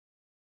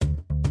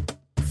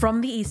From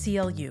the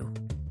ACLU,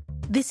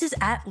 this is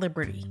At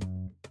Liberty.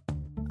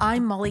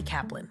 I'm Molly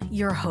Kaplan,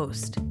 your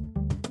host.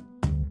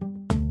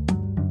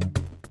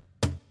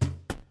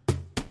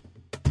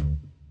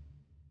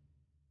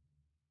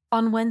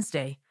 On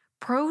Wednesday,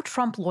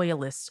 pro-Trump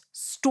loyalists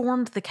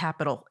stormed the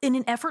Capitol in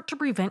an effort to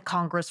prevent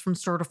Congress from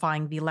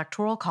certifying the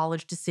Electoral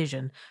College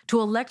decision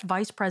to elect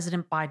Vice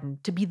President Biden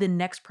to be the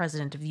next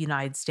president of the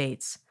United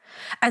States.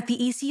 At the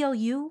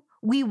ACLU,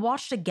 we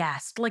watched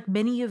aghast like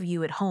many of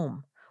you at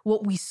home.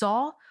 What we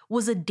saw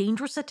was a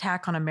dangerous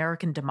attack on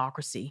American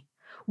democracy.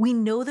 We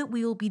know that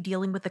we will be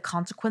dealing with the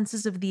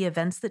consequences of the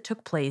events that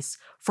took place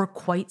for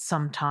quite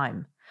some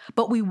time,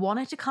 but we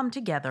wanted to come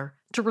together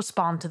to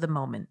respond to the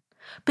moment,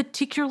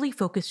 particularly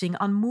focusing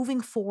on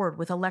moving forward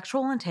with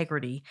electoral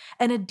integrity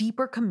and a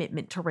deeper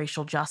commitment to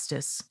racial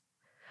justice.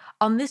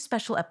 On this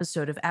special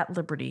episode of At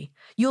Liberty,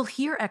 you'll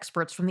hear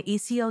experts from the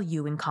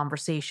ACLU in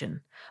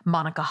conversation.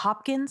 Monica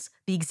Hopkins,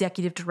 the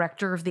executive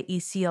director of the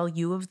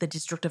ACLU of the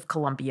District of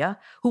Columbia,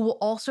 who will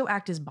also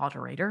act as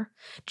moderator,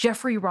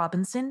 Jeffrey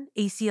Robinson,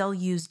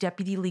 ACLU's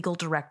deputy legal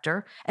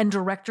director and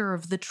director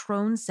of the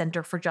Trone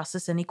Center for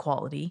Justice and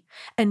Equality,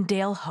 and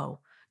Dale Ho,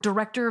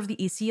 director of the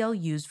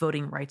ACLU's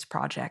Voting Rights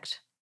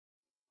Project.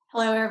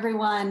 Hello,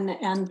 everyone,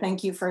 and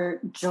thank you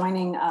for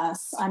joining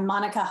us. I'm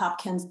Monica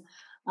Hopkins.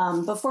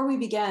 Before we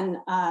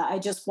begin, I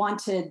just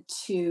wanted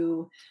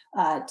to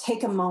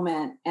take a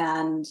moment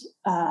and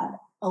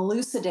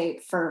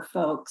elucidate for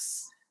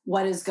folks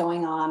what is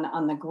going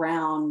on the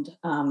ground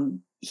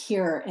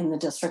here in the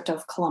District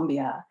of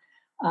Columbia.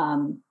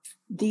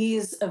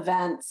 These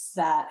events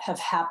that have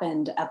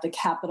happened at the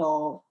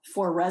Capitol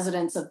for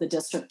residents of the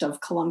District of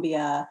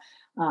Columbia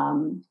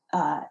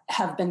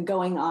have been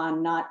going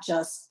on, not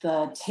just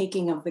the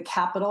taking of the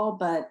Capitol,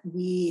 but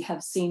we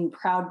have seen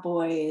Proud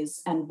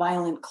Boys and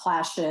violent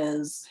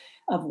clashes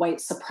of white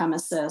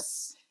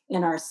supremacists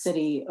in our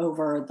city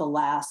over the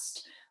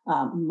last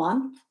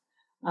month.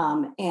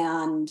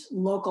 And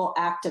local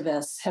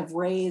activists have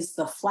raised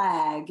the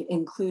flag,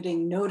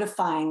 including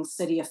notifying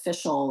city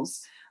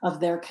officials of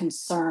their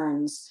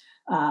concerns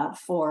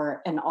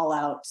for an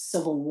all-out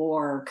civil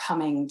war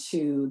coming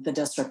to the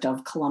District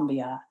of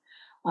Columbia.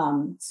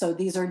 So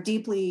these are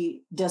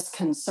deeply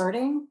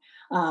disconcerting,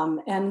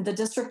 and the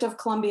District of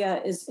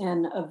Columbia is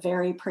in a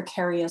very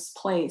precarious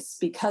place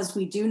because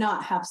we do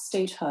not have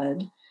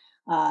statehood.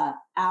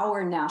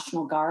 Our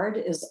National Guard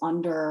is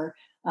under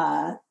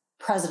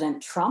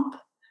President Trump,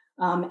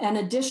 and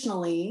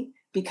additionally,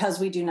 because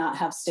we do not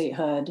have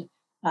statehood,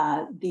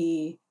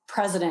 the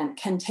president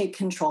can take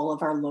control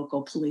of our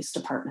local police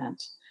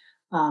department.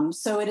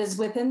 So it is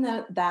within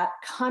that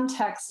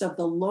context of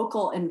the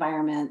local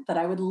environment that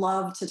I would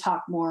love to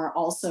talk more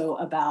also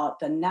about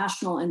the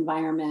national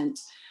environment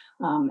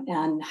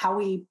and how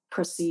we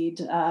proceed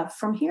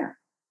from here.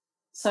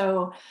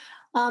 So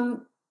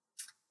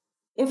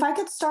if I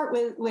could start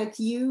with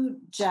you,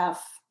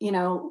 Jeff,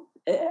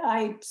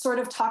 I sort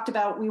of talked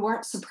about we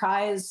weren't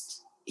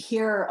surprised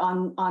here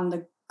on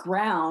the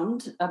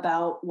ground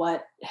about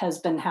what has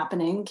been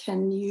happening.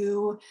 Can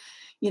you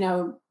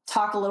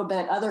talk a little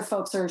bit? Other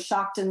folks are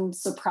shocked and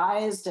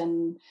surprised,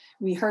 and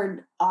we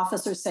heard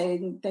officers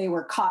saying they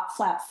were caught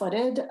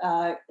flat-footed.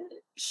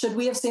 Should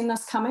we have seen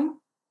this coming?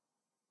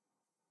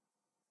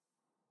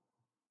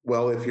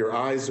 Well, if your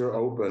eyes are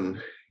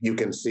open, you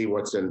can see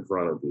what's in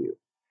front of you.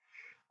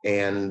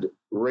 And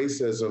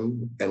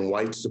racism and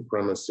white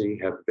supremacy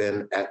have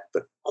been at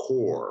the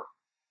core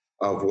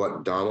of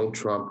what Donald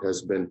Trump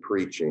has been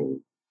preaching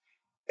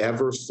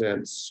ever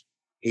since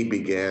he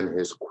began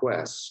his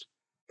quest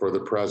for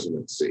the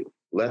presidency.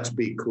 Let's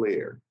be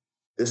clear.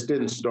 This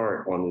didn't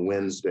start on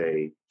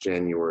Wednesday,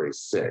 January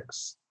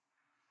 6th.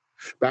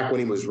 Back when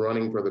he was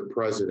running for the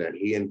president,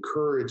 he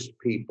encouraged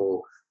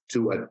people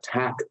to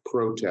attack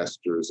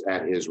protesters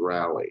at his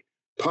rally.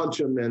 Punch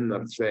them in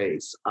the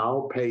face.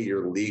 I'll pay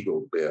your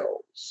legal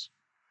bills.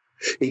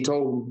 He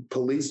told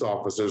police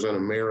officers in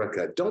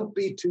America, don't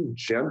be too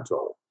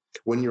gentle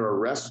when you're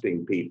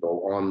arresting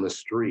people on the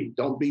street.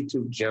 Don't be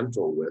too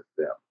gentle with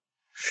them.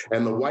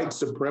 And the white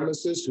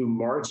supremacists who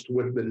marched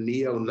with the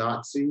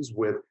neo-Nazis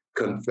with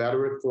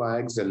Confederate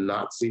flags and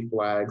Nazi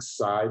flags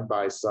side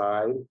by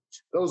side,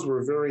 those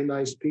were very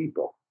nice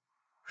people.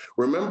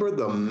 Remember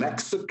the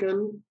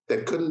Mexican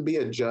that couldn't be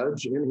a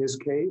judge in his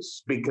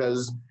case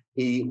because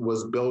he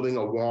was building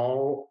a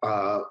wall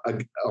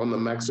on the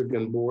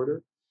Mexican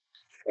border?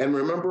 And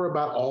remember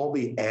about all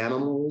the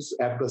animals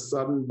at the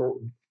southern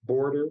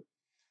border?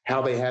 How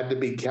they had to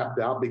be kept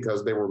out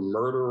because they were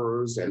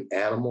murderers and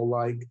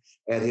animal-like.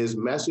 And his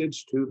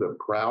message to the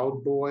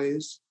Proud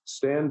Boys,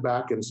 stand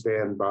back and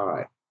stand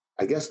by.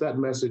 I guess that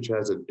message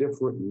has a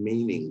different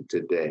meaning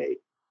today,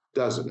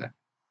 doesn't it?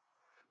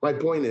 My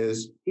point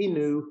is, he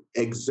knew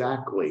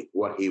exactly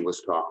what he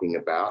was talking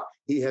about.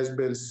 He has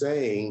been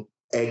saying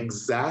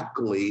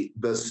exactly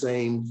the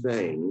same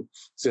thing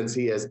since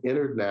he has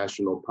entered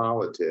national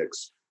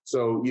politics.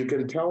 So you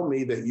can tell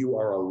me that you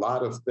are a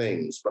lot of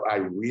things, but I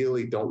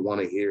really don't want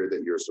to hear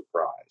that you're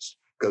surprised.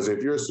 Because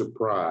if you're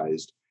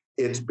surprised,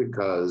 it's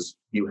because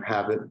you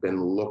haven't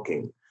been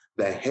looking.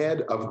 The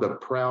head of the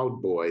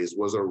Proud Boys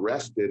was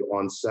arrested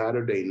on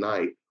Saturday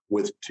night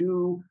with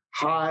 2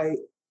 high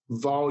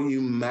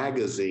volume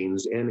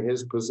magazines in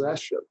his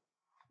possession.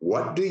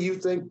 What do you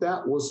think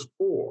that was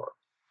for?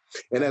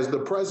 And as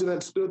the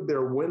president stood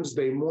there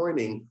Wednesday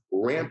morning,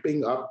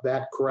 ramping up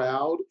that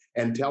crowd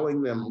and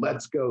telling them,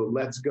 let's go,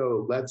 let's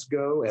go, let's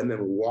go, and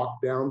then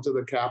walked down to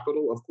the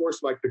Capitol, of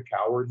course, like the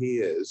coward he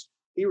is,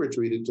 he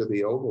retreated to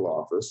the Oval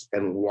Office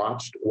and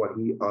watched what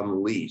he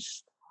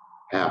unleashed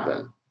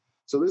happen.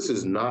 So this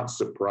is not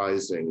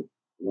surprising.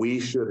 We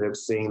should have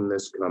seen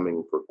this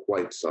coming for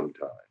quite some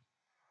time.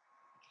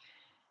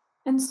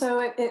 And so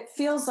it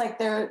feels like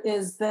there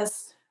is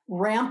this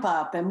ramp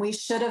up, and we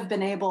should have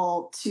been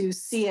able to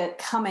see it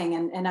coming.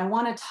 And I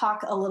want to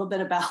talk a little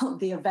bit about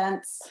the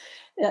events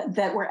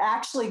that were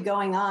actually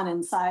going on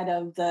inside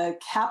of the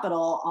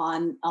Capitol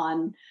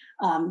on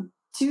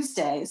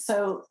Tuesday.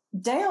 So,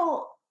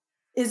 Dale,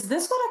 is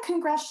this what a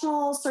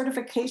congressional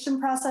certification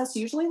process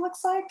usually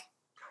looks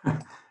like?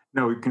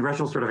 No,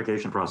 congressional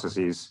certification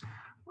processes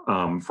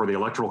for the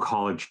Electoral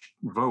College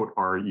vote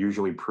are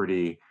usually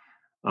pretty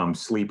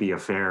sleepy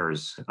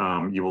affairs.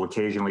 You will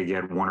occasionally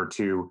get 1 or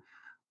 2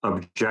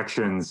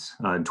 objections.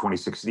 In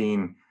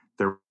 2016,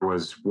 there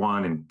was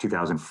one. In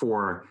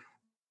 2004,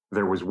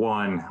 there was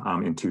one.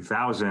 In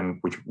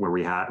 2000, where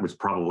we had was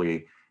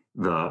probably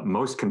the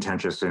most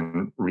contentious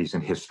in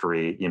recent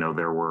history. You know,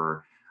 there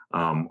were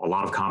a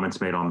lot of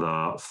comments made on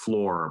the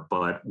floor,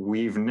 but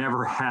we've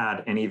never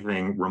had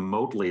anything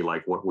remotely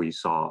like what we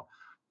saw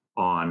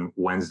on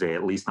Wednesday,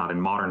 at least not in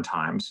modern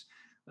times.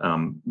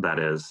 That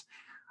is,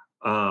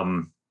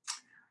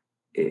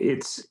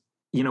 it's,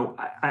 you know,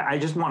 I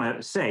just want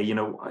to say, you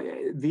know,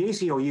 the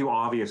ACLU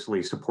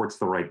obviously supports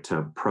the right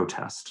to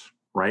protest,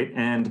 right?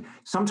 And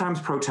sometimes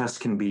protests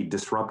can be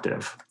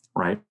disruptive,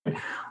 right?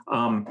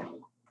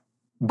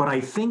 But I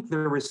think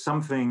there is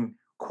something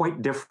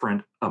quite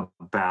different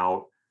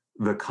about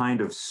the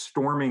kind of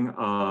storming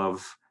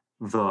of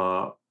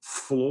the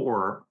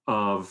floor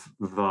of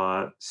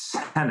the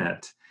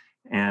Senate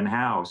and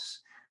House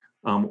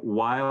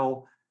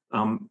while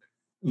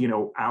you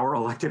know, our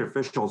elected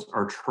officials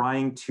are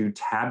trying to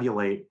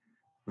tabulate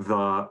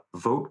the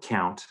vote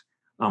count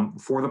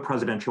for the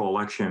presidential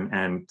election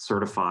and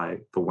certify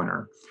the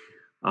winner.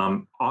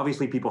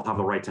 Obviously, people have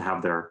the right to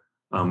have their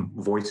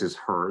voices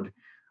heard.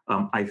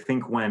 I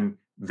think when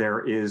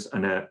there is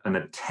an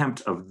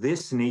attempt of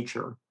this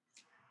nature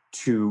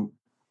to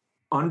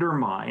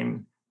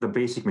undermine the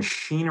basic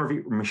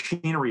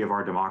machinery of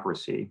our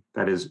democracy,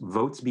 that is,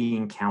 votes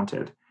being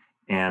counted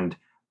and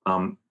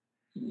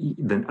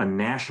a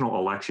national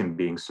election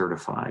being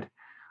certified,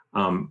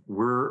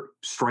 we're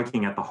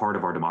striking at the heart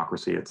of our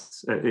democracy.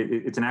 It's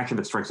an action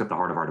that strikes at the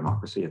heart of our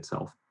democracy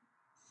itself.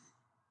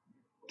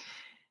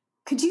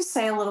 Could you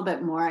say a little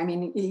bit more? I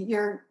mean,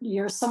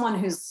 you're someone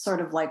who's sort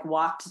of like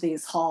walked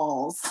these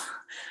halls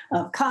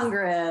of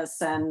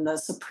Congress and the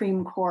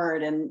Supreme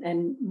Court,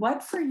 and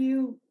what for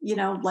you, you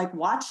know, like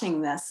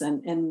watching this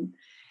and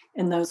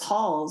in those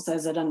halls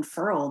as it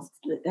unfurled,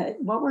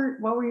 what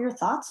were your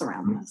thoughts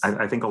around this?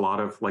 I think a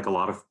lot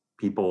of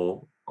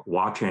people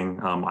watching,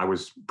 I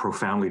was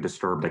profoundly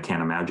disturbed. I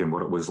can't imagine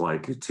what it was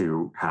like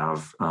to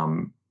have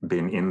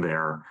been in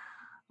there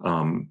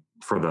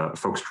for the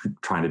folks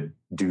trying to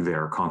do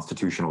their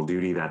constitutional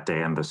duty that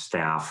day, and the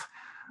staff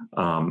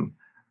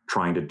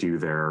trying to do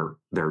their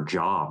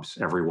jobs.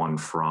 Everyone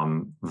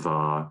from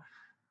the,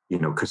 you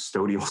know,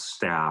 custodial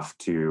staff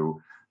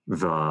to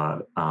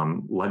the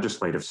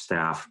legislative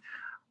staff.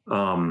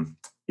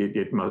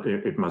 It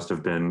must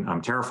have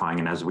been terrifying,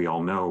 and as we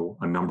all know,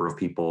 a number of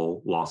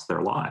people lost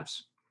their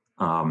lives.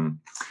 But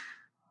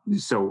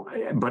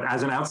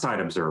as an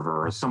outside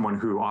observer, as someone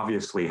who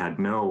obviously had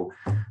no,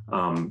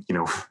 you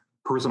know,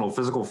 personal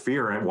physical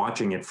fear at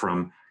watching it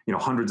from, you know,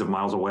 hundreds of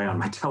miles away on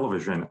my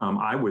television,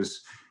 I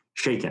was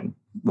shaken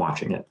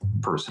watching it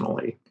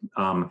personally.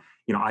 You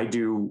know, I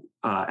do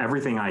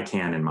everything I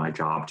can in my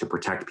job to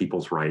protect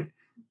people's right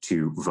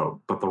to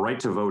vote. But the right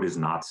to vote is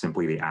not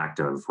simply the act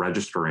of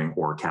registering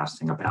or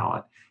casting a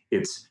ballot.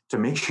 It's to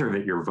make sure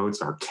that your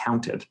votes are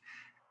counted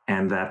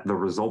and that the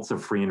results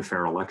of free and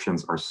fair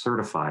elections are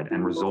certified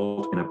and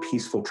result in a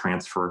peaceful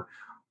transfer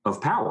of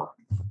power.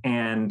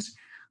 And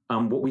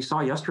what we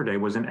saw yesterday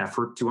was an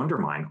effort to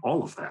undermine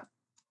all of that,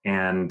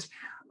 and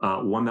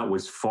one that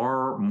was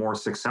far more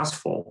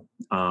successful.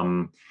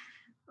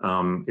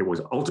 It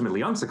was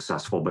ultimately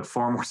unsuccessful, but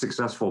far more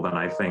successful than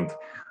I think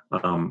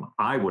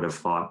I would have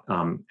thought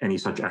any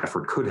such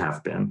effort could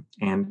have been.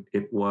 And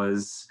it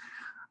was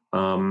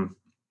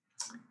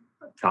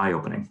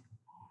eye-opening.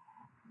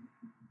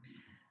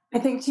 I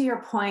think to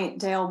your point,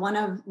 Dale,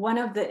 one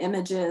of the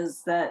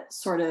images that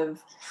sort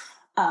of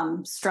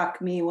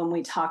struck me when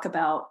we talk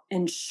about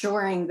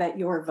ensuring that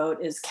your vote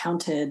is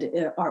counted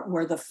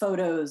were the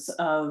photos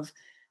of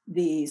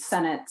the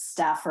Senate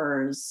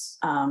staffers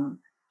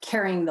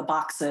carrying the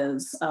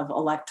boxes of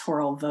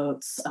electoral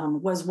votes.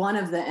 Was one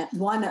of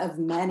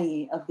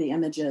many of the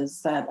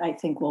images that I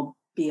think will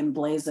be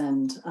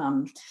emblazoned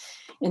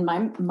in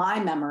my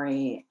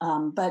memory.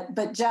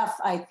 But Jeff,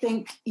 I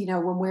think,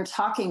 when we're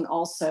talking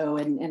also,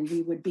 and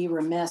we would be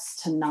remiss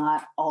to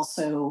not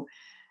also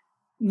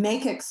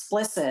make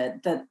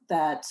explicit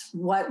that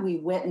what we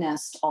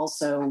witnessed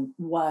also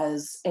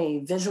was a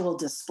visual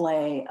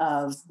display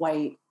of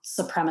white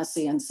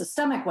supremacy and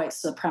systemic white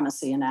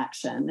supremacy in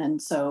action.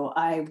 And so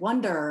I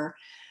wonder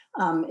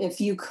if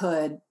you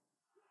could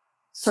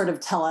sort of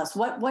tell us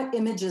what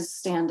images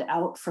stand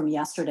out from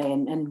yesterday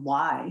and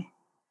why.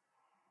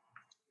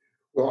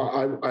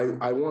 Well,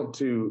 I want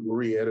to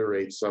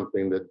reiterate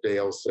something that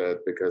Dale said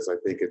because I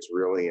think it's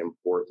really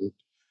important.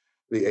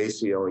 The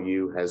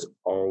ACLU has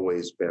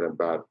always been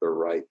about the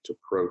right to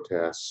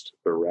protest,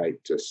 the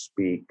right to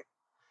speak.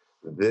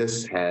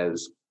 This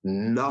has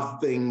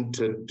nothing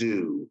to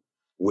do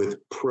with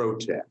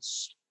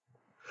protest.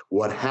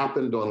 What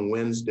happened on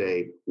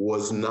Wednesday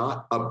was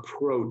not a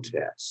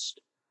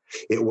protest.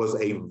 It was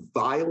a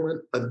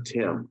violent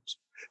attempt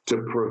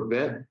to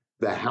prevent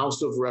the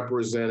House of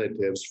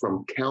Representatives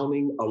from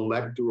counting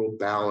electoral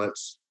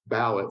ballots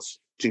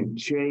to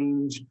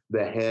change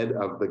the head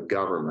of the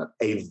government,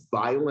 a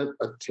violent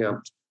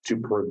attempt to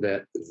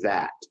prevent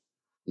that,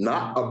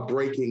 not a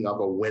breaking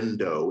of a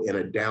window in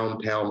a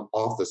downtown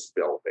office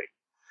building.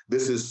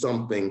 This is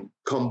something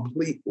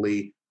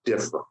completely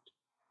different.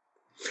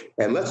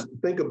 And let's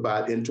think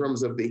about, in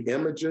terms of the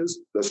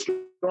images, the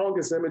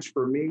strongest image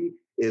for me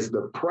is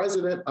the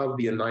President of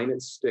the United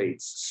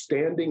States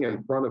standing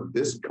in front of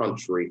this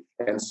country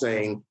and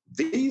saying,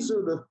 these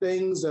are the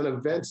things and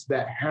events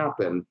that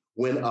happen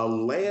when a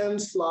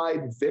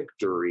landslide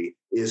victory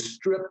is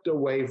stripped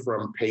away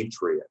from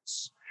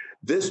patriots.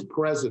 This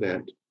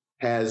president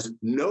has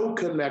no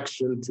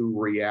connection to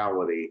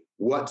reality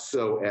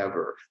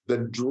whatsoever. The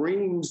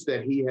dreams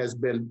that he has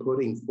been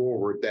putting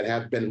forward that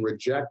have been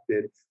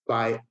rejected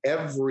by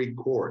every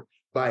court,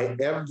 by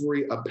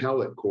every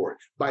appellate court,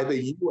 by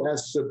the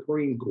US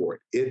Supreme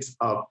Court, it's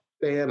a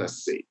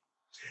fantasy.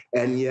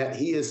 And yet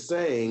he is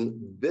saying,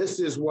 this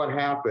is what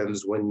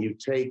happens when you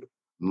take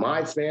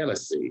my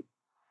fantasy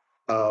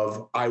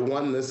of I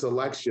won this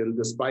election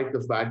despite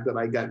the fact that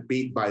I got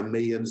beat by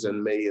millions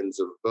and millions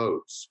of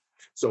votes.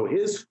 So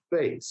his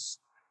face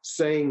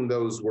saying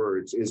those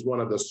words is one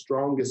of the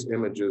strongest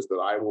images that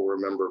I will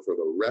remember for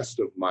the rest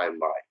of my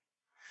life.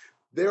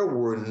 There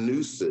were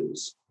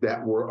nooses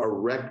that were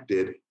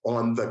erected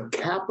on the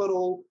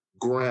Capitol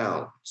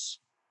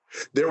grounds.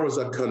 There was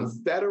a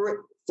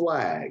Confederate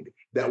flag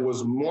that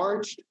was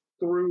marched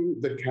through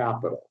the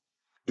Capitol.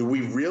 Do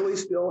we really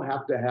still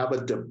have to have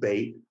a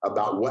debate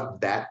about what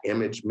that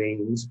image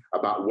means,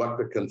 about what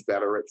the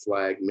Confederate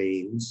flag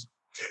means?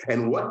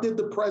 And what did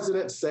the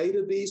president say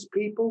to these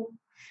people?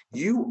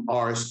 You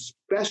are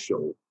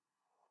special,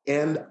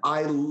 and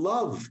I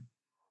love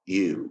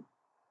you.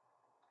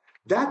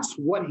 That's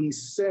what he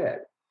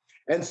said.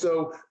 And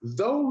so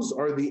those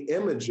are the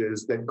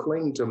images that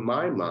cling to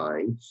my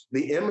mind,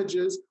 the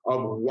images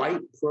of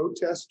white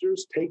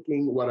protesters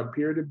taking what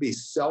appear to be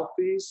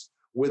selfies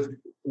with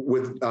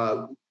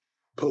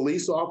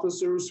police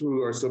officers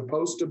who are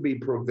supposed to be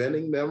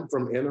preventing them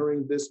from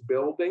entering this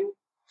building.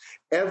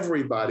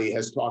 Everybody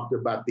has talked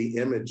about the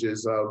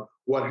images of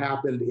what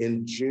happened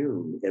in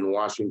June in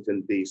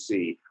Washington,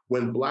 D.C.,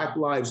 when Black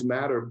Lives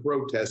Matter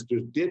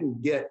protesters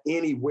didn't get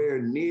anywhere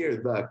near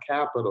the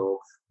Capitol,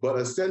 but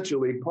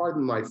essentially,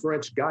 pardon my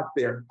French, got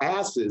their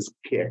asses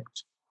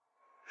kicked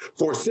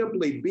for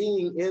simply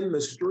being in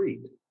the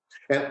street.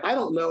 And I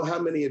don't know how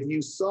many of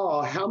you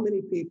saw how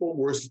many people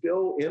were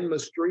still in the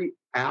street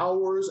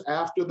hours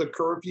after the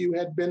curfew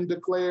had been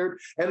declared,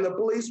 and the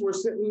police were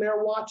sitting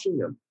there watching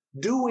them,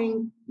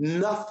 doing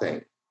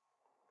nothing.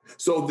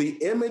 So the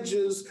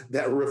images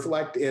that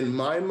reflect in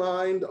my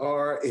mind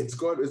are, it's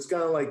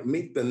kind of like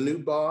meet the new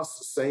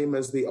boss, same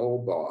as the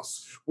old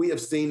boss. We have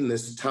seen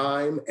this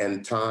time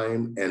and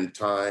time and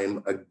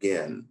time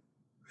again.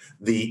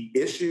 The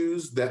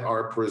issues that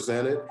are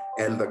presented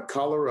and the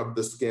color of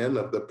the skin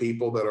of the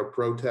people that are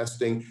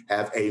protesting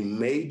have a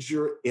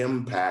major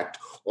impact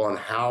on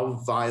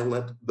how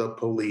violent the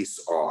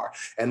police are.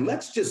 And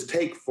let's just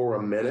take for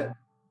a minute,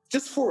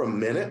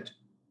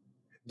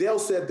 Dale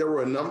said there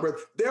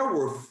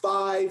were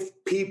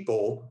 5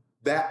 people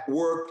that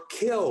were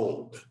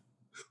killed,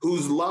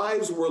 whose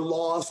lives were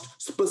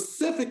lost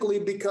specifically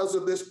because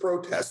of this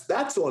protest.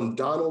 That's on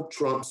Donald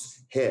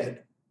Trump's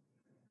head.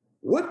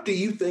 What do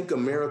you think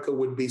America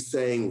would be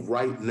saying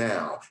right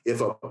now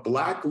if a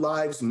Black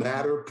Lives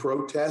Matter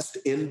protest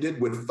ended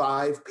with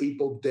 5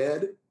 people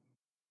dead?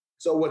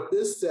 So what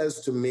this says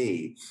to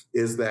me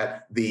is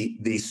that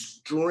the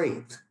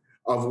strength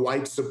of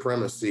white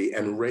supremacy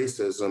and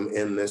racism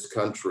in this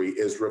country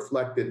is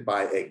reflected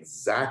by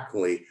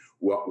exactly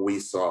what we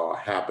saw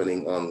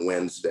happening on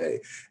Wednesday.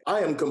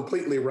 I am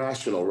completely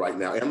rational right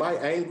now. Am I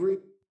angry?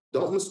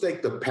 Don't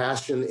mistake the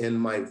passion in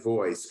my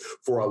voice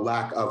for a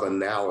lack of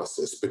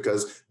analysis,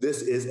 because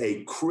this is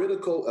a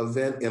critical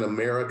event in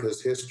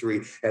America's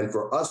history. And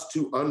for us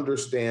to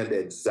understand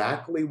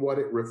exactly what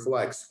it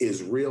reflects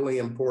is really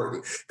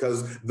important,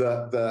 because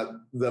the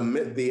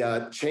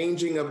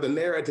changing of the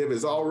narrative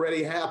is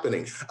already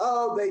happening.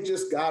 Oh, they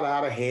just got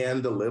out of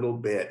hand a little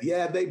bit.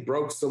 Yeah, they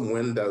broke some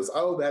windows.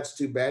 Oh, that's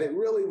too bad. It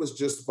really was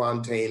just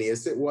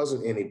spontaneous. It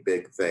wasn't any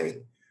big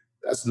thing.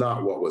 That's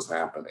not what was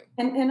happening.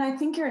 And I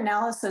think your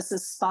analysis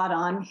is spot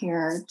on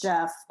here,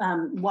 Jeff.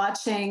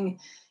 Watching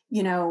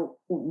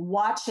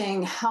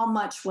how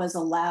much was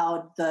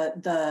allowed,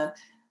 the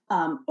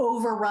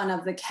overrun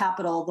of the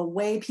Capitol, the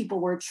way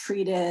people were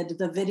treated,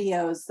 the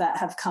videos that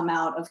have come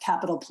out of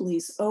Capitol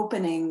Police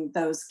opening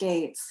those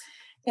gates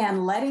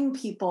and letting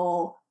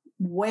people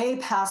way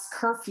past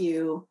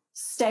curfew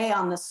stay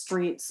on the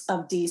streets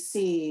of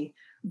DC,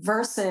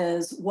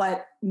 versus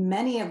what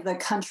many of the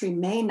country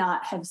may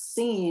not have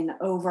seen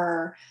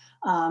over,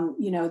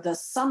 the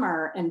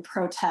summer in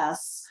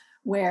protests,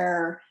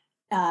 where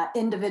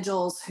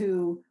individuals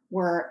who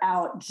were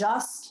out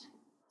just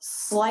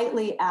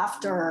slightly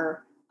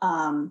after,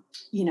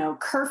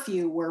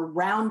 curfew were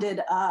rounded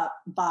up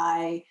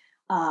by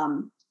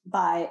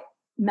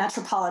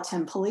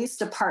Metropolitan Police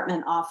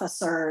Department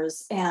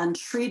officers and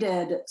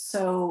treated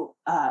so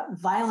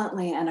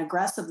violently and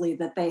aggressively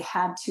that they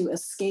had to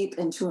escape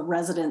into a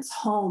resident's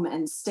home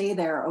and stay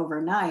there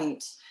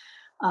overnight,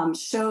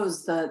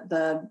 shows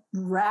the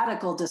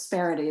radical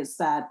disparities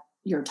that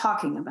you're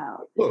talking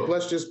about. Look,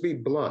 let's just be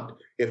blunt.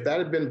 If that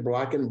had been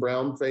black and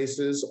brown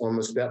faces on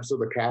the steps of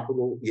the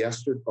Capitol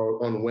yesterday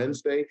or on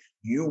Wednesday,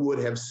 you would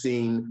have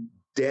seen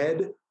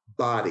dead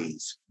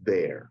bodies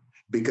there,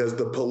 because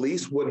the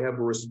police would have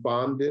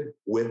responded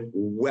with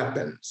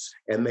weapons,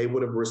 and they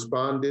would have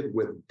responded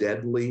with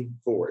deadly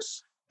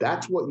force.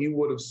 That's what you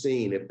would have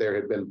seen if there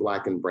had been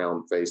black and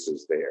brown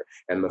faces there.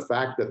 And the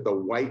fact that the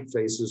white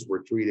faces were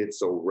treated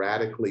so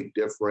radically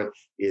different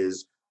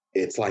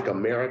it's like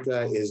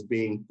America is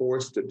being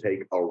forced to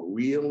take a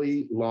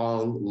really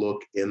long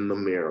look in the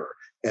mirror.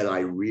 And I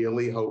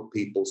really hope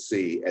people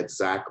see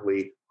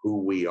exactly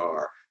who we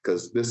are,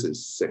 because this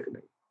is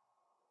sickening.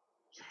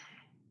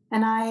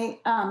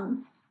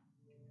 And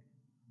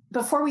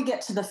before we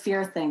get to the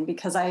fear thing,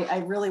 because I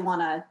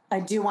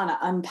do want to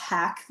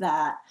unpack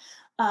that.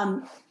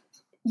 When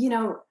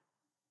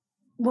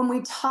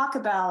we talk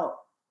about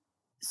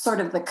sort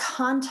of the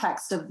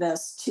context of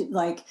this, to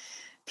like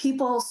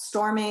people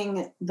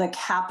storming the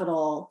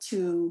Capitol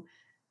to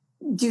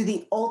do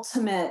the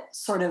ultimate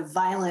sort of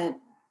violent,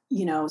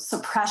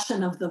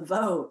 suppression of the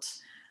vote.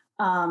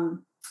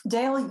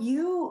 Dale,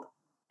 you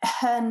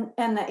and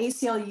the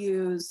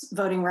ACLU's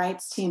voting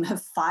rights team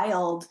have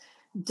filed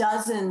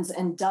dozens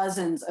and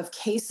dozens of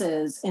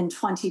cases in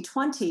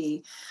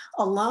 2020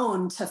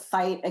 alone to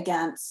fight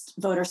against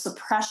voter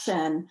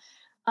suppression.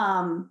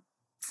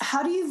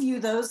 How do you view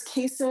those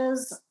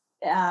cases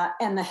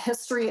and the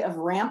history of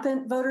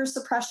rampant voter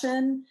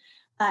suppression?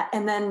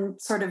 And then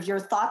sort of your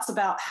thoughts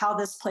about how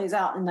this plays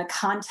out in the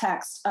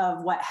context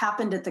of what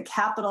happened at the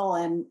Capitol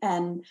and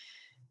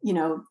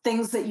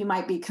things that you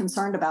might be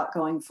concerned about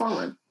going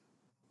forward.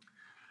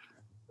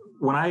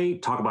 When I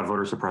talk about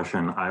voter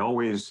suppression, I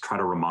always try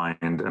to remind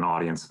an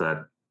audience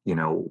that,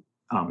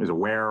 is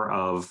aware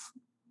of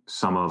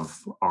some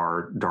of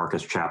our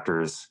darkest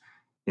chapters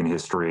in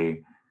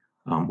history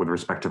with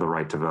respect to the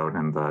right to vote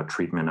and the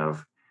treatment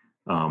of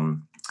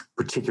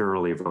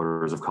particularly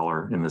voters of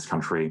color in this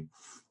country,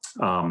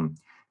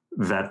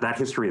 that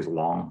history is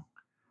long,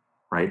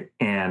 right?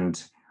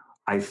 And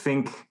I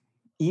think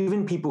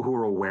even people who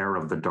are aware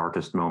of the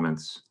darkest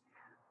moments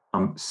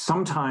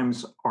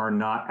sometimes are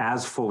not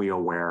as fully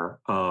aware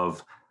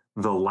of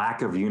the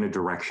lack of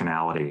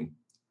unidirectionality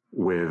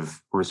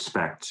with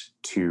respect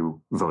to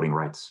voting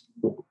rights.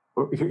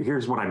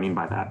 Here's what I mean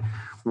by that.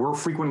 We're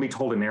frequently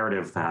told a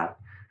narrative that,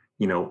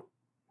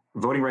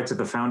 voting rights at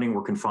the founding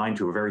were confined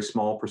to a very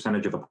small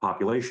percentage of the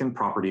population,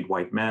 propertied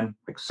white men,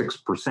 like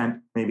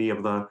 6% maybe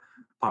of the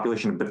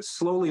population. But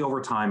slowly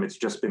over time, it's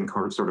just been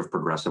sort of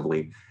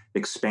progressively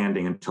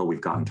expanding until we've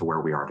gotten to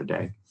where we are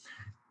today.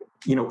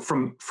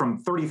 From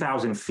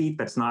 30,000 feet,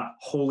 that's not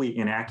wholly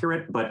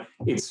inaccurate, but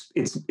it's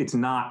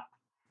not.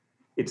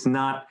 It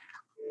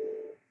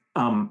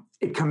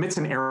commits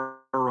an error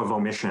of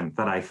omission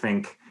that I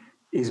think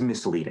is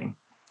misleading.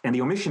 And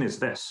the omission is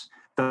this: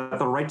 that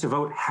the right to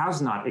vote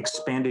has not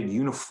expanded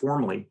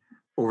uniformly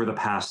over the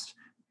past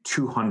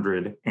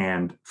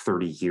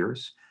 230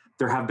 years.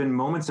 There have been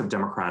moments of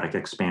democratic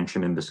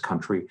expansion in this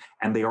country,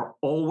 and they are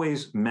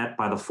always met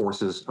by the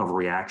forces of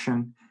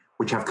reaction,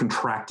 which have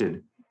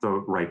contracted the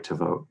right to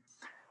vote.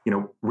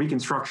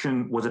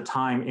 Reconstruction was a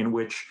time in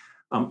which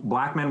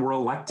Black men were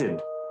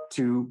elected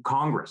to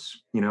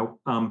Congress.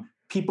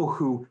 People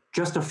who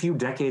just a few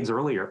years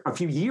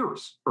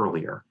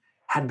earlier,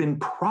 had been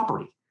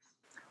property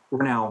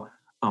were now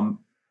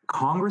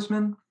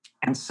congressmen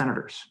and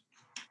senators.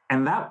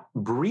 And that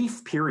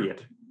brief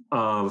period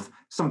of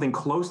something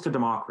close to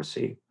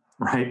democracy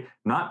right?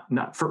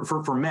 Not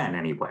for men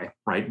anyway,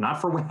 right? Not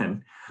for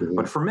women,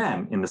 but for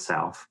men in the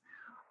South,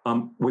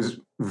 was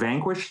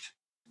vanquished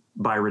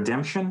by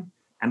redemption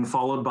and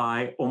followed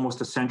by almost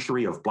a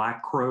century of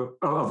black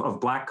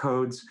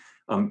codes,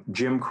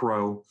 Jim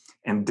Crow,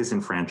 and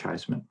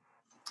disenfranchisement.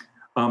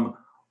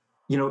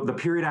 The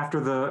period after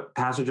the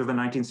passage of the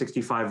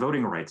 1965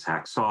 Voting Rights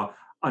Act saw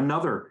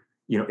another,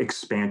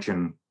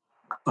 expansion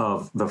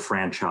of the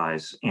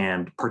franchise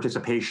and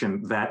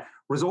participation that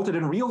resulted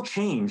in real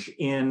change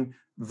in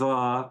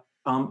the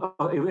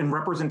in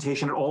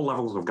representation at all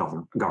levels of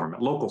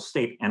government, local,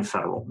 state, and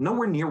federal.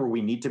 Nowhere near where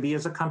we need to be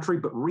as a country,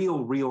 but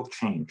real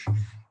change.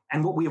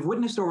 And what we have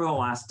witnessed over the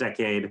last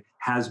decade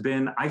has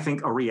been, I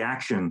think, a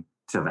reaction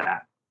to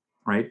that,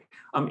 right?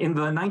 In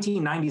the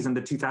 1990s and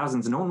the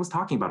 2000s, no one was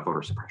talking about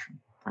voter suppression.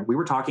 Right? We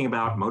were talking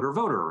about motor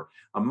voter,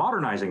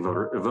 modernizing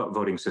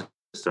voting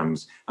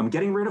systems,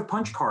 getting rid of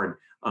punch card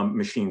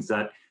machines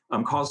that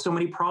caused so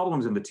many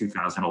problems in the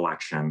 2000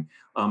 election,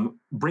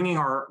 bringing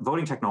our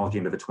voting technology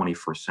into the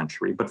 21st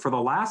century. But for the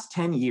last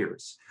 10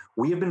 years,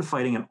 we have been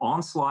fighting an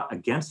onslaught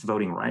against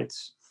voting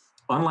rights,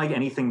 unlike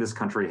anything this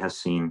country has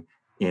seen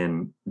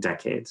in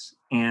decades.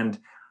 And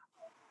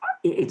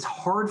it's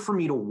hard for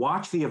me to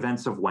watch the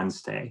events of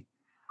Wednesday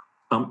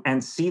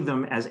and see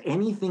them as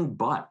anything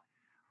but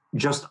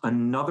just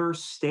another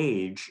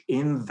stage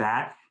in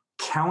that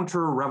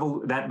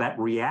that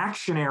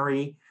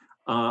reactionary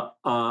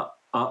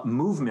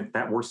movement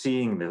that we're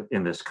seeing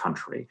in this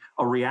country,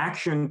 a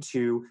reaction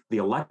to the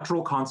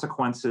electoral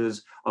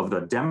consequences of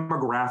the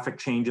demographic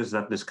changes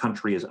that this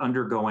country is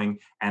undergoing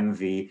and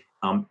the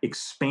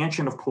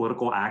expansion of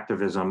political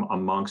activism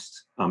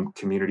amongst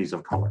communities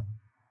of color.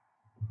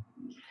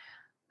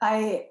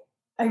 I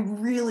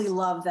really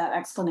love that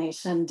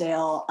explanation,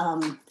 Dale.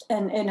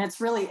 And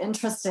it's really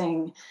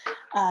interesting,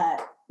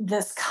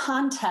 this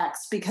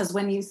context, because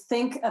when you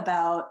think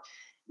about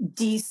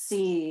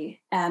DC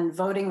and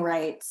voting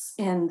rights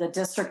in the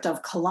District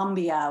of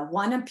Columbia,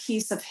 one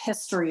piece of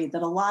history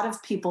that a lot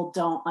of people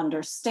don't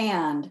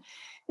understand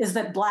is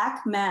that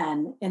Black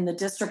men in the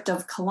District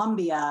of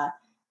Columbia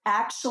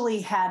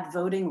actually had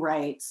voting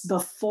rights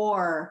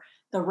before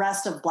the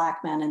rest of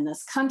Black men in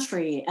this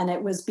country. And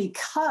it was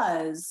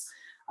because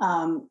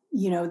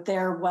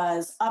there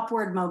was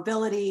upward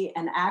mobility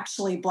and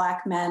actually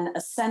Black men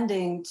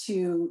ascending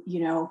to,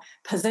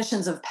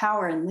 positions of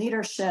power and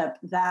leadership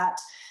that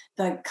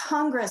the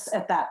Congress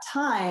at that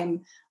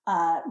time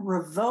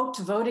revoked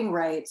voting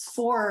rights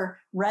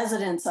for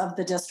residents of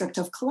the District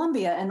of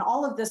Columbia. And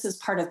all of this is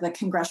part of the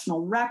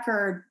congressional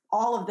record.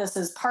 All of this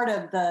is part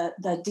of the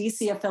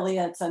DC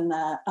affiliates and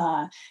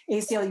the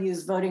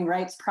ACLU's Voting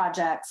Rights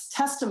Project's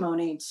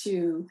testimony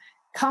to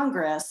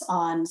Congress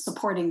on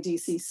supporting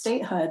DC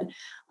statehood.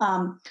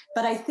 But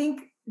I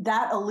think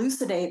that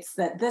elucidates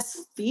that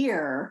this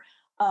fear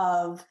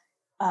of,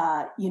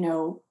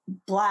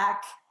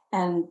 Black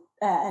and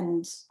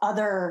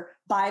other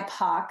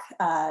BIPOC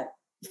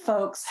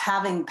folks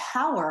having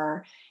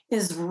power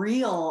is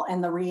real,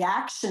 and the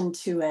reaction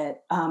to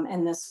it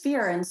and this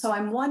fear. And so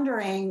I'm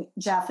wondering,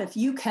 Jeff, if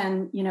you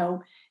can,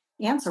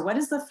 answer, what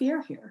is the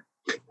fear here?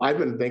 I've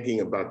been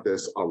thinking about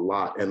this a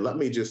lot, and let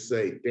me just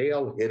say,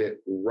 Dale hit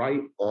it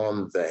right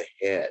on the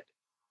head.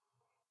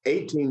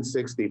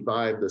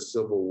 1865, the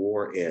Civil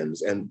War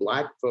ends, and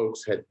Black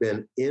folks had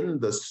been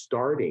in the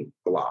starting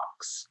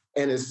blocks.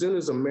 And as soon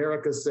as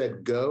America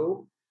said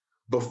go,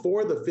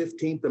 before the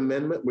 15th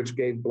Amendment, which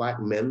gave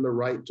Black men the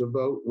right to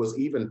vote, was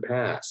even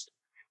passed,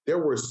 there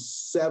were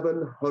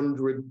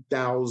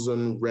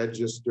 700,000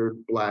 registered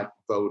Black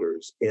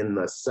voters in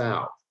the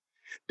South.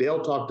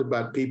 Dale talked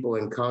about people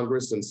in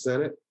Congress and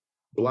Senate.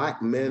 Black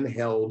men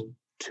held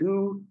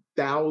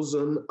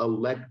 2,000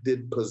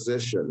 elected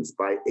positions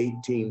by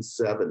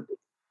 1870.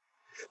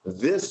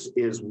 This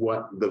is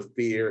what the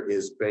fear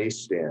is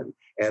based in.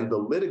 And the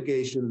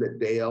litigation that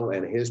Dale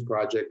and his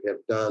project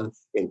have done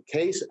in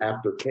case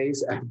after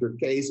case after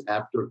case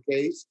after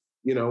case,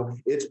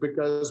 it's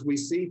because we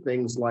see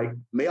things like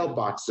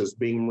mailboxes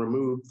being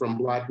removed from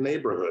Black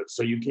neighborhoods,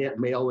 so you can't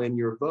mail in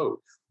your vote.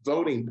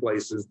 Voting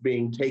places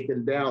being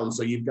taken down,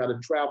 so you've got to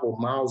travel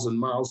miles and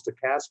miles to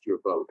cast your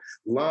vote.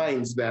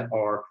 Lines that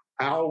are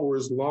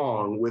hours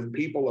long with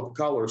people of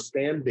color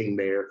standing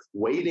there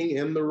waiting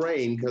in the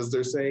rain because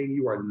they're saying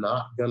you are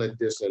not going to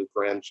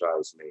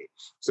disenfranchise me.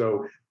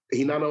 So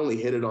he not only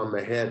hit it on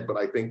the head, but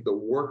I think the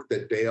work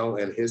that Dale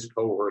and his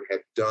cohort have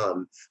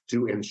done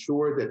to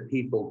ensure that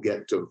people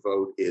get to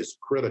vote is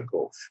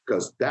critical,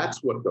 because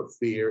that's what the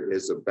fear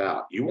is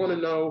about. You want to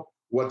know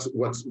what's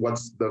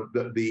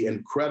the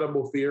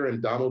incredible fear in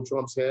Donald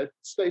Trump's head?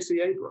 Stacey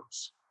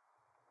Abrams.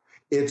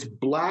 It's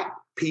Black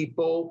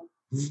people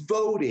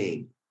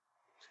voting.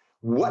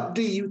 What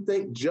do you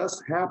think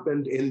just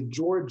happened in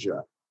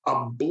Georgia?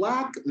 A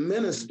Black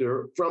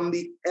minister from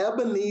the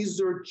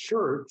Ebenezer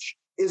Church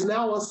is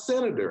now a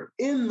senator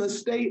in the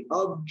state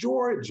of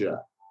Georgia.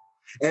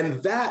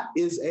 And that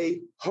is a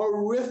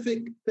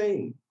horrific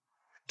thing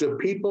to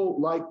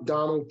people like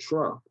Donald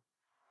Trump.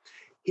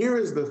 Here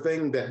is the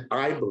thing that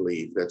I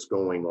believe that's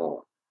going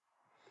on.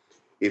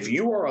 If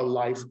you are a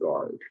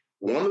lifeguard,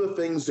 one of the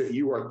things that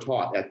you are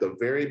taught at the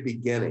very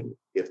beginning,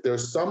 if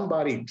there's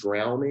somebody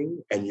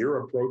drowning and you're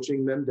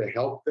approaching them to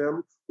help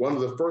them, one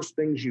of the first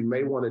things you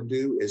may want to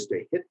do is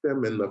to hit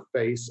them in the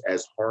face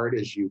as hard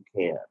as you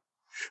can,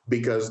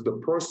 because the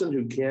person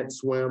who can't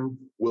swim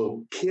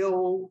will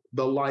kill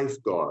the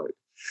lifeguard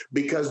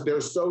because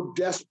they're so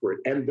desperate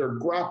and they're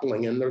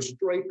grappling and they're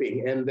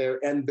strafing and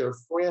they're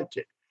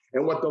frantic.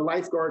 And what the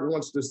lifeguard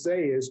wants to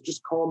say is,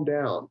 just calm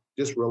down,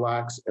 just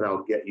relax, and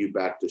I'll get you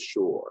back to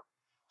shore.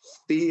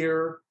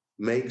 Fear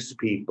makes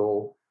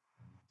people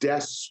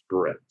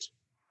desperate.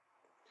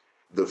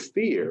 The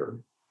fear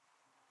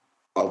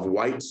of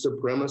white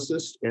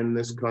supremacists in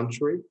this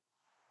country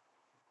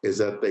is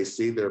that they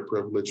see their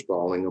privilege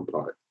falling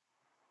apart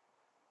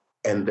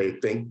and they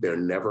think they're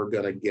never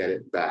going to get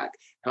it back.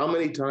 How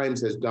many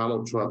times has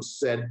Donald Trump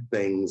said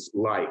things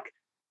like,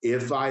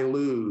 if I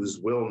lose,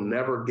 we'll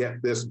never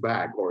get this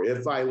back, or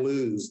if I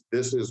lose,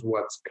 this is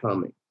what's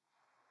coming?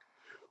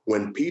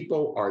 When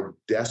people are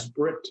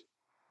desperate,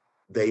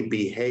 they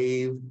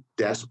behave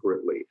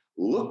desperately.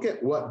 Look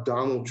at what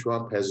Donald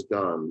Trump has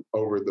done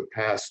over the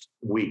past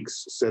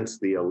weeks since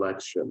the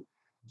election.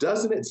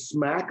 Doesn't it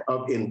smack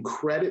of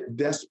incredible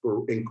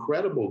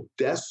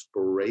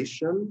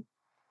desperation?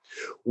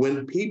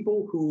 When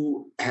people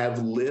who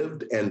have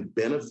lived and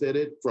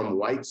benefited from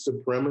white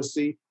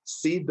supremacy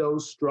see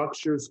those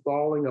structures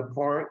falling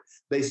apart,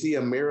 they see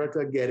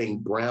America getting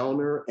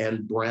browner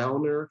and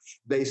browner.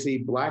 They see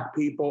Black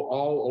people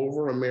all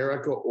over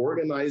America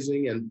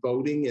organizing and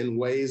voting in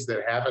ways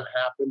that haven't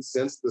happened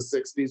since the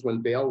 60s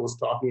when Dale was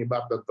talking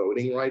about the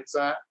Voting Rights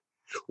Act.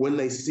 When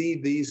they see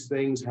these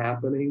things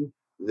happening,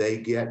 they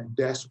get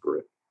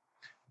desperate.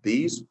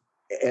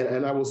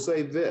 And I will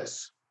say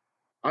this,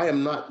 I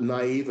am not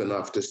naive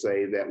enough to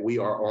say that we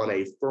are on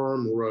a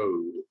firm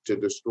road to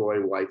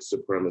destroy white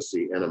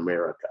supremacy in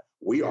America.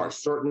 We are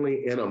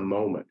certainly in a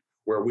moment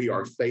where we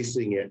are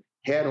facing it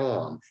head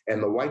on,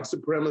 and the white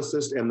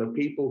supremacists and the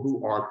people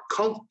who are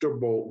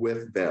comfortable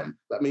with them,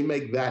 let me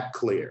make that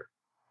clear.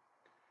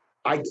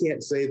 I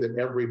can't say that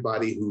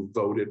everybody who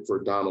voted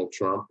for Donald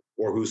Trump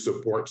or who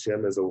supports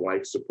him is a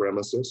white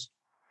supremacist.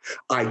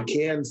 I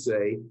can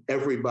say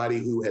everybody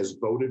who has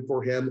voted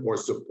for him or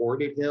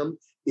supported him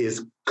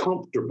is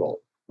comfortable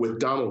with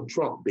Donald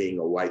Trump being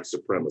a white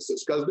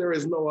supremacist, because there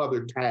is no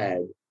other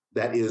tag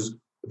that is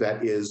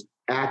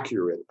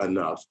accurate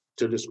enough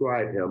to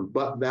describe him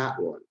but that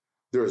one.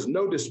 There is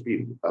no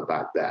dispute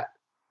about that.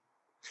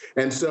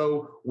 And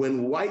so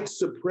when white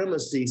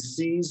supremacy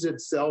sees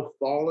itself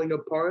falling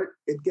apart,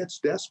 it gets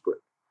desperate.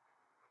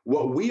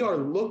 What we are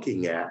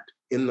looking at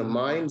in the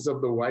minds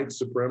of the white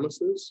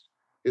supremacists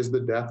is the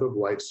death of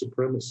white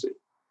supremacy.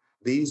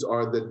 These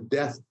are the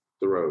death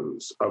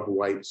throes of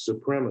white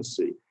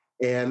supremacy.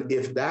 And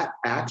if that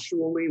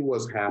actually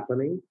was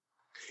happening,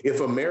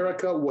 if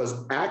America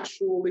was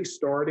actually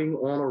starting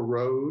on a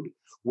road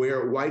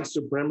where white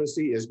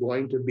supremacy is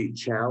going to be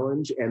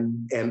challenged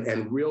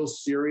and real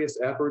serious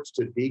efforts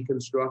to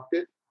deconstruct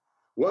it,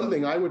 one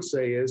thing I would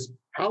say is,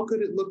 how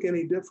could it look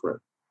any different?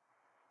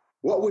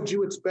 What would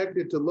you expect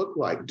it to look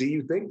like? Do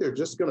you think they're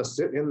just going to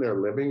sit in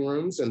their living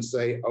rooms and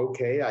say,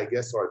 okay, I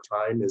guess our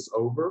time is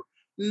over?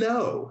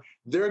 No,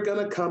 they're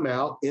going to come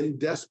out in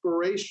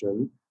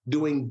desperation,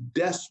 doing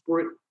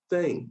desperate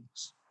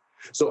things.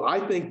 So I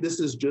think this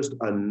is just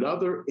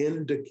another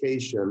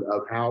indication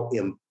of how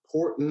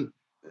important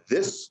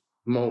this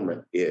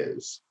moment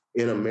is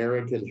in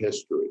American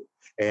history.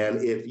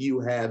 And if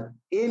you have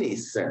any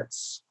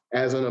sense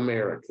as an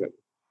American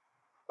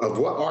of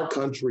what our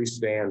country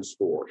stands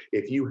for,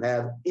 if you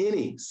have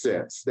any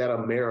sense that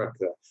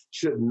America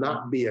should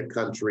not be a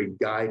country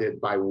guided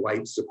by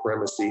white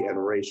supremacy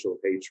and racial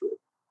hatred,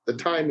 the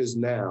time is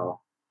now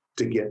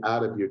to get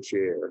out of your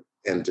chair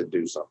and to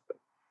do something.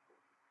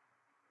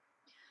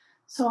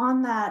 So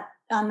on that,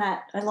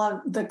 I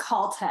love the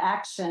call to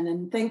action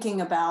and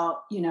thinking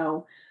about,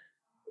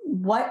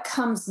 what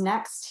comes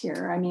next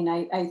here. I mean,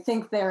 I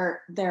think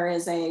there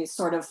is a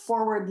sort of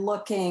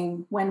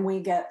forward-looking, when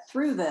we get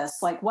through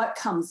this, like what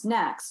comes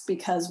next,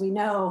 because we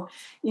know,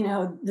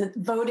 the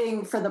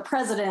voting for the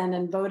president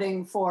and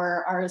voting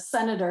for our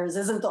senators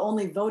isn't the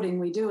only voting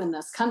we do in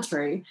this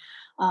country.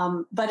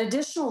 But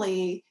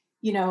additionally,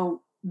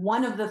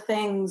 one of the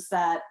things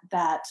that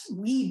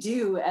we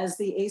do as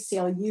the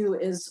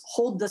ACLU is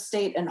hold the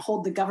state and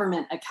hold the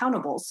government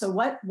accountable. So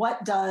what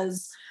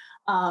does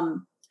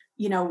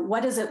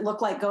what does it look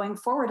like going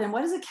forward, and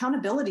what does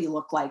accountability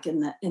look like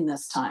in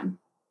this time?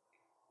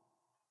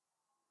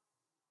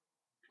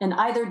 And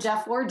either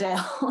Jeff or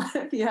Dale,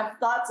 if you have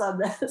thoughts on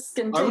this,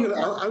 continue.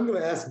 I'm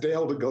going to ask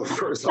Dale to go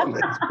first on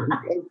this.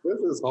 This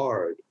is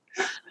hard.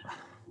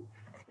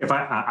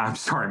 I'm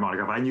sorry,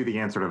 Monica, if I knew the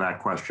answer to that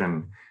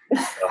question,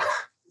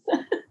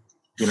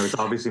 it's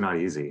obviously not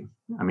easy.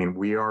 I mean,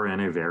 we are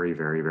in a very,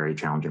 very, very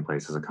challenging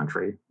place as a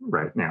country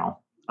right now.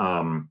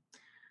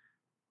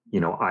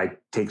 I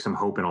take some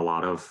hope in a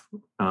lot of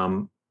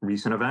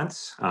recent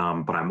events,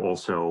 but I'm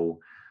also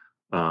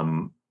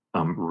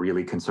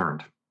really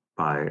concerned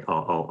by a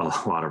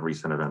lot of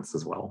recent events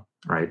as well,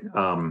 right?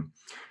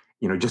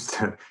 Just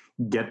to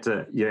get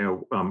to,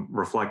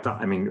 reflect on,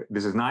 I mean,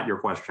 this is not your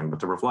question, but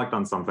to reflect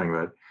on something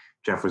that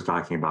Jeff was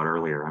talking about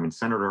earlier. I mean,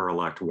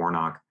 Senator-elect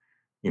Warnock,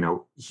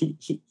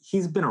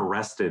 he's been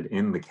arrested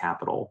in the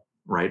Capitol,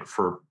 right,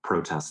 for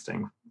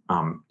protesting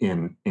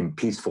in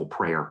peaceful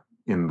prayer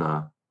in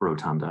the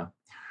rotunda,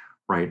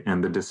 right?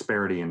 And the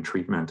disparity in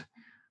treatment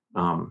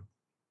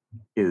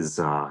is,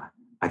 I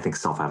think,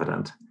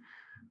 self-evident.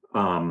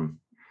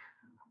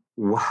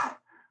 What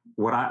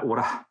I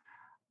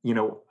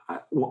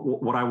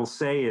will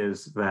say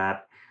is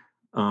that,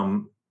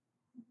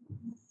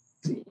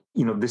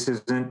 this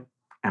isn't,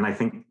 and I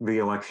think the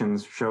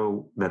elections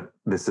show that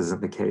this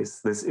isn't the case.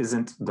 This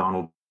isn't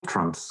Donald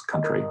Trump's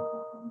country,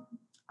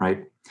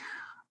 right?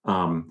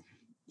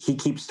 He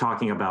keeps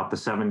talking about the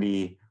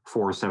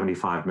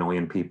 75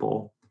 million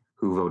people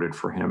who voted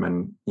for him.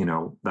 And,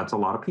 that's a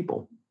lot of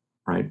people,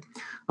 right?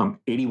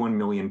 81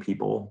 million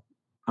people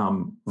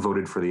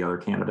voted for the other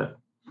candidate,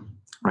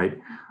 right?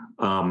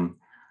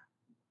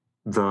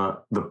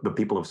 The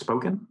people have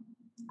spoken,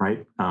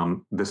 right?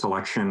 This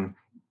election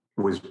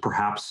was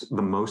perhaps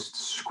the most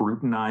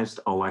scrutinized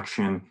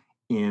election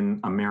in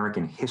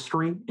American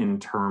history in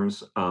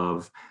terms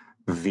of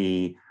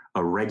the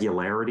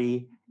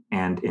regularity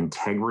and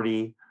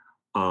integrity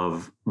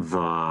of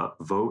the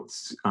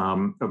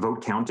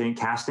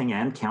casting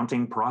and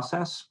counting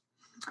process.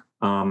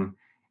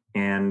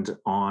 And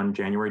on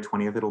January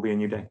 20th, it'll be a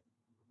new day.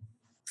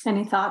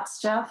 Any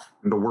thoughts, Jeff?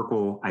 The work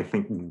will, I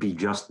think, be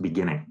just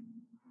beginning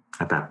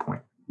at that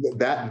point.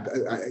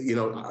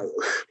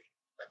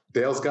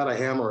 Dale's got a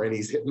hammer and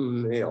he's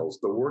hitting nails.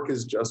 The work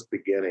is just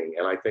beginning.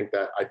 And I think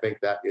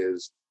that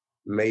is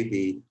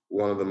maybe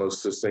one of the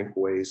most succinct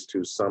ways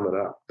to sum it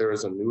up. There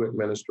is a new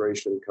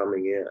administration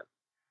coming in.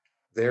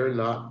 They're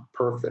not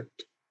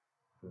perfect.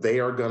 They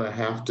are going to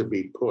have to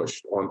be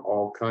pushed on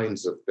all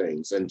kinds of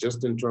things. And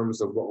just in terms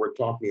of what we're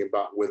talking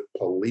about with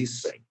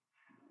policing,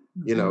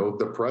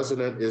 the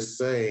president is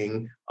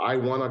saying, I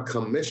want a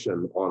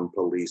commission on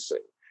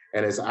policing.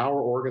 And as our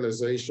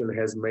organization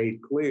has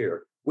made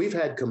clear, we've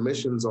had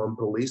commissions on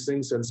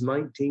policing since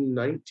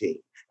 1919,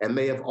 and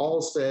they have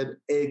all said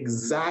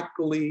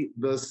exactly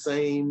the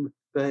same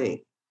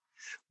thing.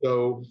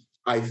 So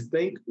I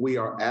think we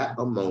are at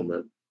a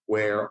moment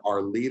where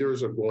our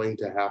leaders are going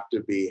to have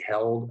to be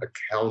held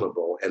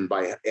accountable, and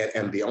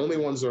the only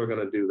ones that are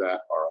going to do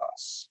that are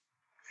us.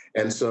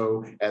 And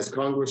so as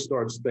Congress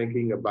starts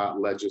thinking about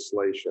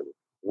legislation,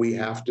 we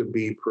have to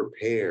be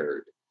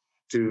prepared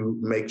to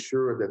make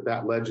sure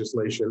that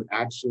legislation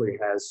actually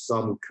has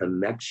some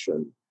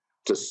connection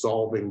to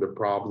solving the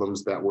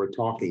problems that we're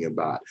talking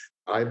about.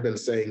 I've been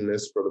saying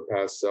this for the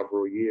past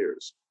several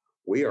years.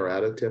 We are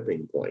at a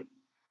tipping point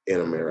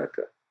in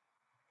America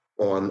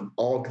on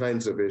all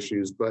kinds of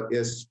issues, but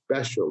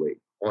especially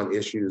on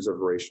issues of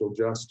racial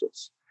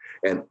justice.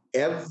 And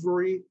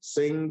every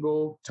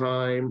single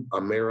time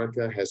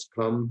America has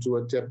come to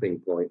a tipping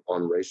point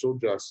on racial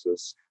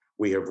justice,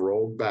 we have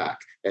rolled back.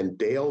 And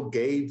Dale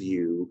gave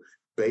you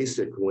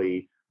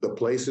basically the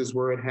places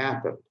where it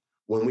happened.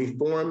 When we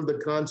formed the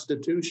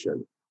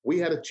Constitution, we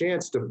had a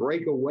chance to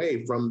break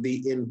away from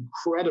the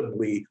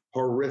incredibly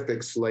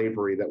horrific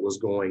slavery that was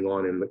going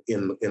on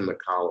in the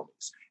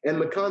colonies.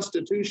 And the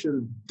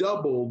Constitution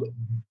doubled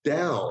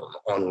down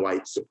on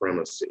white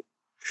supremacy.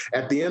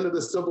 At the end of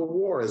the Civil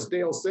War, as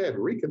Dale said,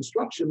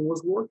 Reconstruction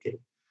was working.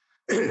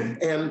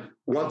 And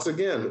once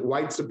again,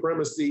 white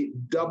supremacy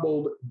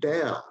doubled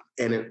down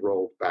and it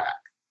rolled back.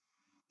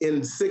 In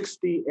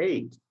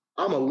 1968,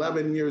 I'm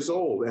 11 years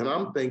old and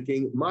I'm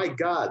thinking, my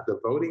God, the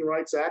Voting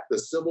Rights Act, the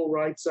Civil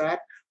Rights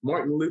Act,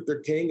 Martin Luther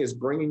King is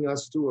bringing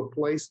us to a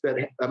place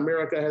that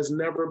America has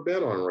never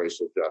been on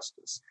racial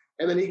justice.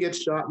 And then he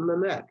gets shot in the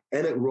neck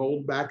and it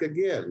rolled back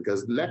again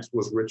because next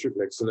was Richard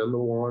Nixon and the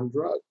war on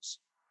drugs.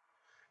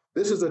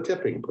 This is a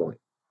tipping point.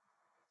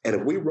 And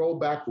if we roll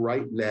back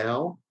right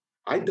now,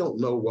 I don't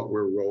know what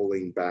we're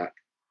rolling back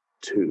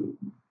to.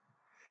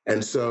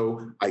 And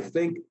so I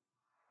think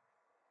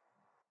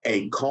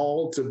a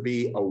call to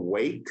be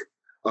awake,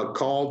 a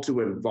call to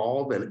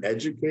involve and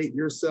educate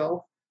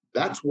yourself,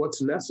 that's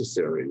what's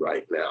necessary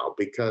right now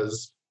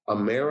because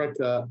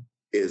America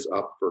is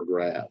up for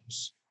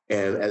grabs.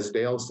 And as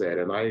Dale said,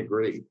 and I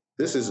agree,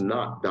 this is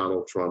not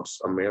Donald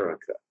Trump's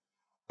America,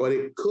 but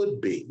it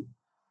could be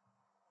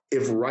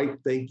if right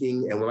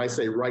thinking, and when I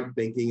say right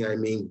thinking, I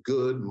mean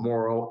good,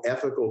 moral,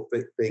 ethical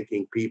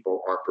thinking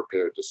people are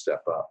prepared to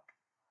step up.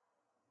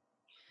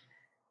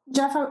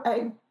 Jeff,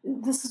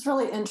 this is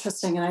really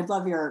interesting, and I'd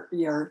love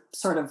your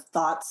sort of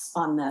thoughts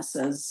on this.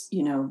 As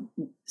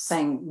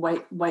saying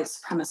white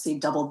supremacy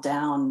doubled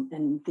down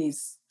in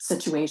these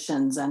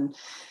situations, and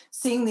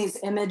seeing these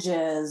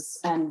images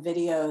and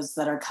videos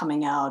that are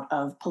coming out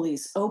of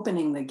police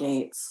opening the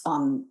gates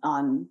on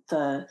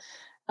the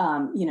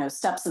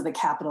steps of the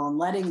Capitol and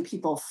letting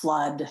people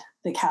flood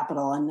the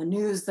Capitol, and the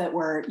news that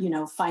we're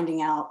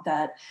finding out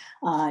that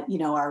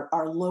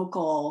our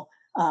local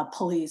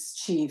police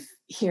chief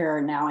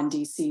here now in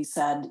DC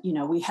said,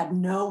 we had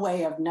no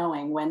way of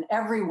knowing when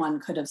everyone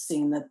could have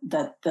seen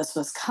that this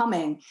was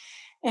coming.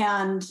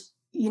 And,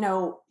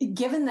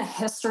 given the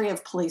history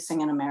of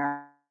policing in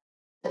America,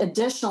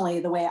 additionally,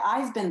 the way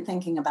I've been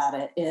thinking about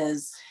it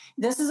is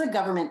this is a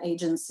government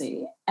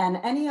agency and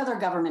any other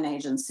government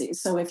agency.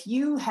 So if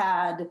you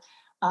had,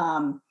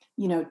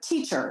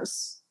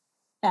 teachers,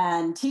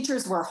 and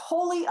teachers were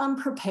wholly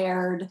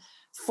unprepared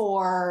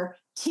for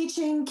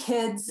teaching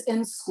kids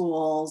in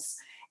schools,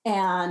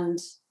 and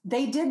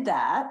they did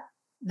that,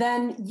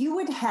 then you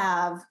would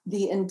have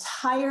the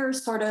entire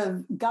sort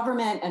of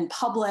government and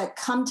public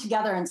come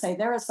together and say,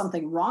 there is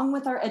something wrong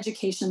with our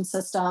education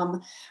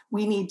system.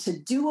 We need to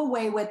do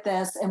away with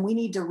this and we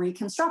need to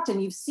reconstruct.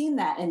 And you've seen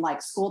that in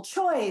like school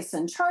choice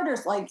and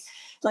charters, like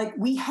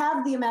we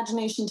have the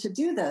imagination to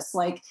do this.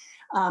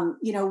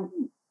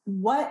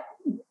 What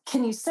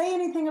can you say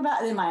anything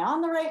about? Am I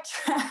on the right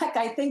track?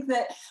 I think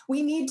that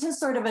we need to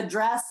sort of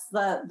address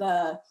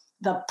the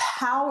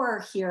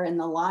power here in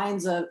the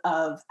lines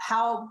of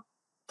how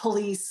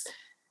police,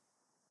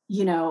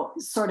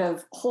 sort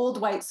of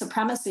hold white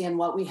supremacy and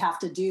what we have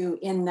to do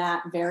in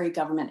that very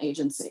government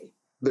agency.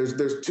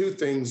 There's two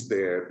things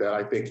there that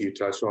I think you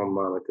touched on,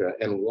 Monica.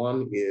 And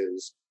one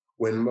is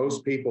when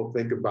most people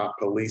think about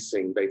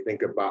policing, they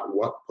think about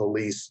what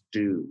police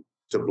do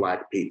to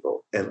Black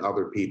people and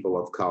other people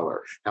of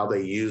color, how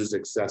they use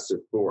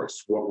excessive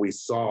force, what we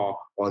saw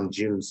on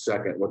June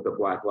 2nd with the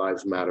Black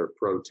Lives Matter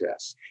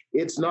protests.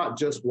 It's not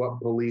just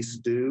what police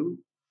do,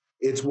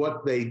 it's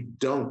what they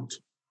don't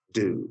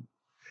do.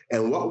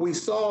 And what we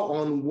saw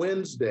on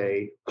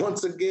Wednesday,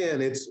 once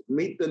again, it's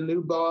meet the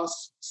new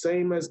boss,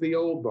 same as the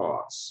old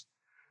boss.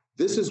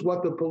 This is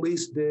what the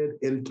police did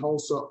in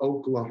Tulsa,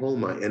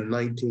 Oklahoma in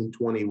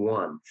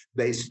 1921.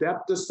 They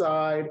stepped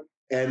aside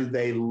and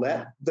they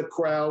let the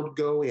crowd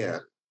go in.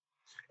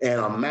 And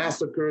a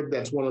massacre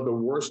that's one of the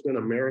worst in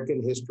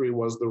American history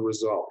was the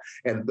result.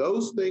 And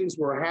those things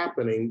were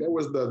happening. There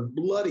was the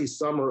bloody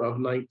summer of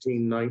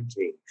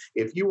 1919.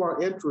 If you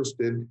are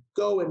interested,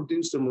 go and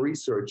do some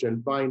research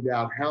and find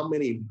out how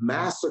many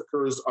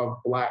massacres of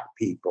Black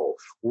people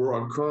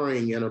were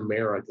occurring in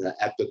America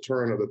at the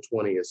turn of the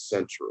 20th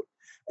century.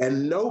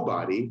 And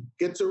nobody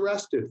gets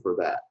arrested for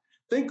that.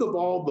 Think of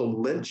all the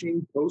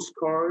lynching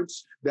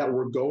postcards that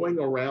were going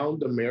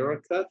around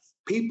America.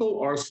 People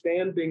are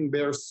standing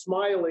there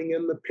smiling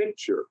in the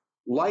picture,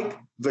 like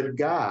the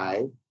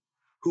guy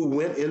who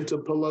went into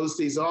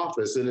Pelosi's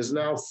office and is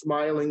now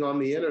smiling on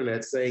the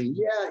internet saying,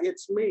 yeah,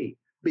 it's me,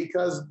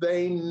 because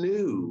they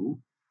knew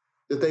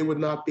that they would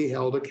not be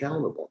held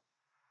accountable.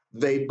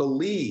 They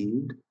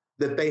believed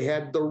that they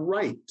had the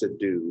right to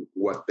do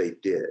what they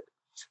did.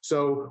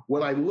 So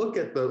when I look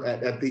at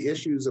the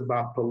issues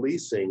about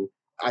policing,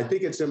 I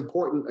think it's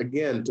important,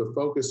 again, to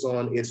focus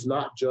on it's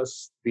not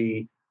just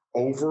the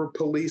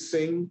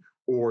over-policing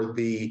or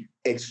the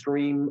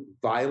extreme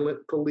violent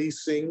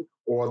policing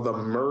or the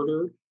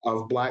murder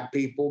of Black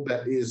people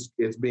that is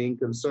being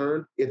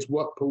concerned. It's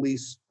what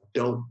police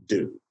don't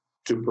do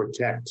to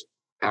protect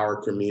our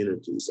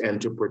communities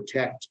and to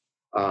protect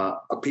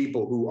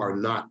people who are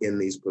not in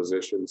these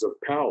positions of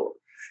power.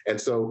 And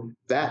so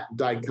that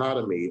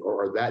dichotomy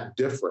or that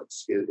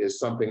difference is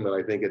something that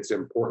I think it's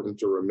important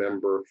to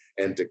remember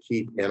and to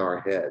keep in our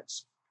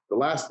heads. The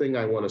last thing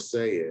I want to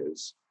say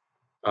is,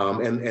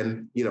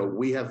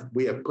 we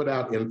have put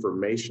out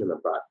information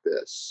about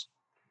this.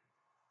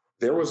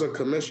 There was a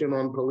commission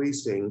on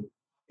policing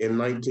in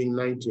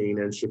 1919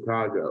 in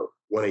Chicago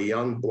when a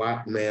young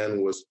Black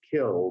man was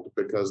killed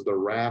because the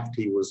raft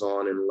he was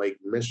on in Lake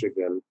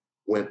Michigan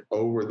went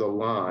over the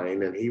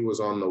line and he was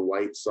on the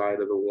white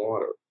side of the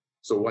water.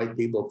 So white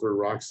people threw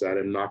rocks at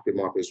him, knocked him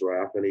off his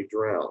raft, and he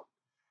drowned.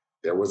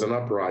 There was an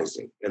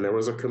uprising, and there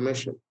was a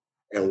commission.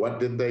 And what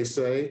did they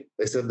say?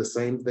 They said the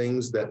same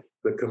things that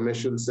the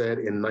commission said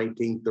in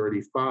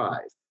 1935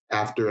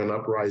 after an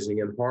uprising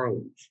in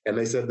Harlem. And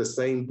they said the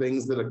same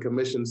things that a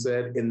commission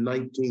said in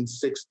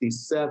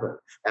 1967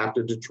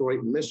 after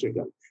Detroit,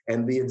 Michigan.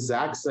 And the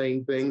exact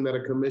same thing that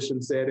a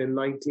commission said in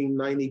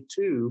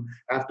 1992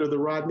 after the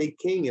Rodney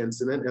King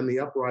incident and the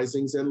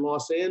uprisings in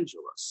Los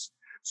Angeles.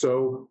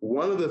 So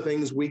one of the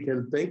things we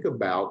can think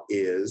about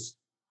is,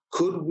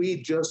 could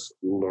we just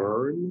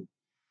learn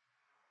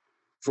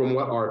from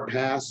what our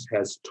past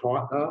has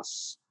taught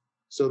us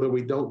so that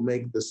we don't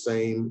make the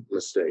same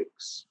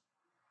mistakes?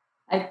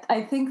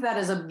 I think that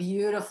is a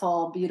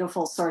beautiful,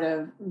 beautiful sort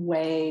of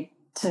way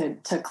to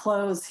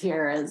close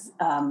here is,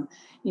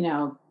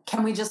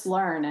 can we just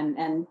learn?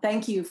 And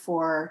thank you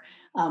for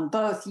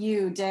both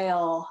you,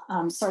 Dale,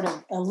 sort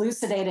of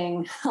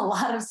elucidating a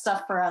lot of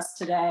stuff for us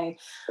today.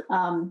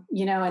 And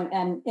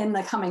in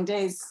the coming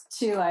days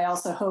too, I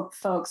also hope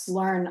folks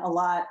learn a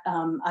lot.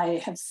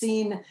 I have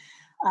seen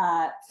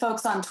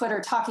folks on Twitter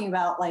talking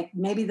about like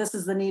maybe this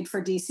is the need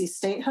for DC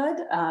statehood.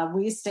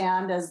 We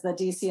stand as the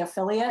DC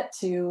affiliate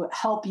to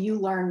help you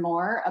learn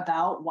more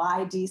about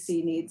why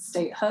DC needs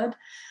statehood.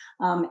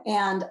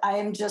 And I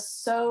am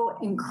just so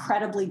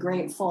incredibly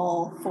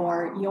grateful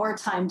for your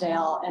time,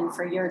 Dale, and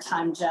for your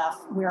time, Jeff.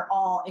 We're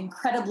all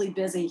incredibly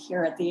busy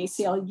here at the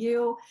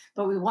ACLU,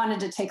 but we wanted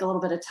to take a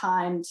little bit of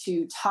time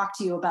to talk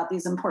to you about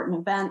these important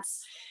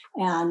events.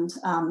 And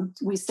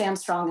we stand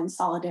strong in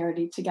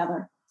solidarity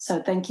together.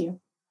 So thank you.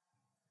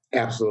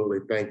 Absolutely.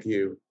 Thank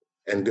you.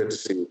 And good to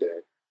see you, Dave.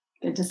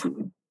 Good to see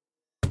you.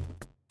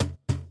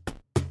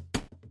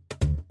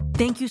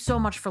 Thank you so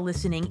much for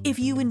listening. If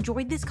you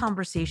enjoyed this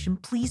conversation,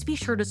 please be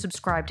sure to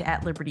subscribe to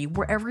At Liberty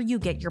wherever you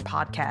get your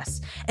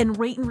podcasts and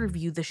rate and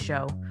review the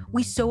show.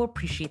 We so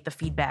appreciate the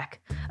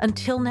feedback.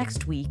 Until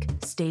next week,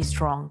 stay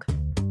strong.